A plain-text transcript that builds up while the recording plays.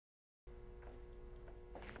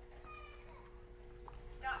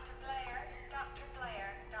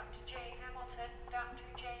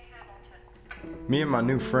Me and my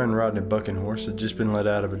new friend riding a bucking horse had just been let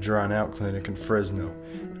out of a drying out clinic in Fresno,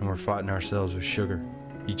 and we're fighting ourselves with sugar,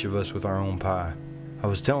 each of us with our own pie. I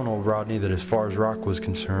was telling old Rodney that as far as rock was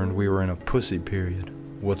concerned, we were in a pussy period.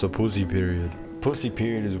 What's a pussy period? Pussy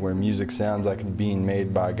period is where music sounds like it's being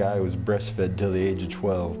made by a guy who was breastfed till the age of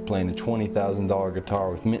 12, playing a $20,000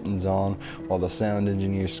 guitar with mittens on, while the sound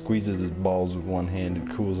engineer squeezes his balls with one hand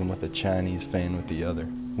and cools them with a Chinese fan with the other.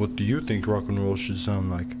 What do you think rock and roll should sound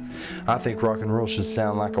like? I think rock and roll should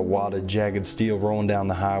sound like a wad of jagged steel rolling down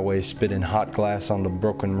the highway, spitting hot glass on the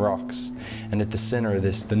broken rocks. And at the center of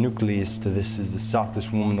this, the nucleus to this, is the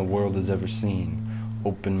softest woman the world has ever seen.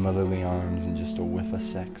 Open motherly arms and just a whiff of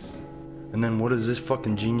sex. And then what does this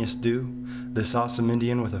fucking genius do? This awesome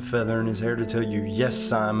Indian with a feather in his hair to tell you, yes,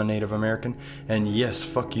 I'm a Native American, and yes,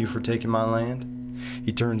 fuck you for taking my land?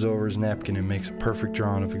 He turns over his napkin and makes a perfect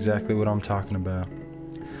drawing of exactly what I'm talking about.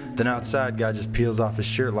 Then outside guy just peels off his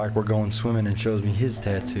shirt like we're going swimming and shows me his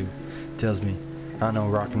tattoo. Tells me, I know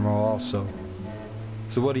rock and roll also.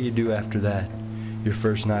 So what do you do after that? Your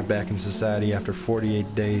first night back in society after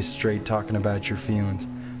 48 days straight talking about your feelings.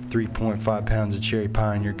 3.5 pounds of cherry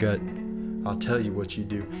pie in your gut. I'll tell you what you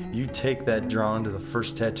do. You take that drawing to the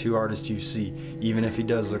first tattoo artist you see, even if he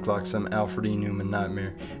does look like some Alfred E. Newman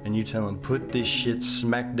nightmare, and you tell him, put this shit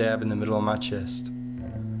smack dab in the middle of my chest.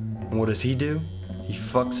 And what does he do? He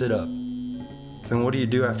fucks it up. So then what do you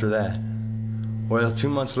do after that? Well, 2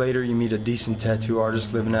 months later, you meet a decent tattoo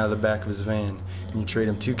artist living out of the back of his van, and you trade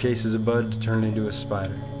him 2 cases of bud to turn it into a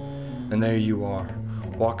spider. And there you are,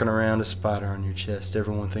 walking around a spider on your chest,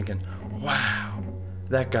 everyone thinking, wow,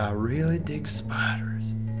 that guy really digs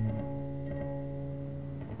spiders.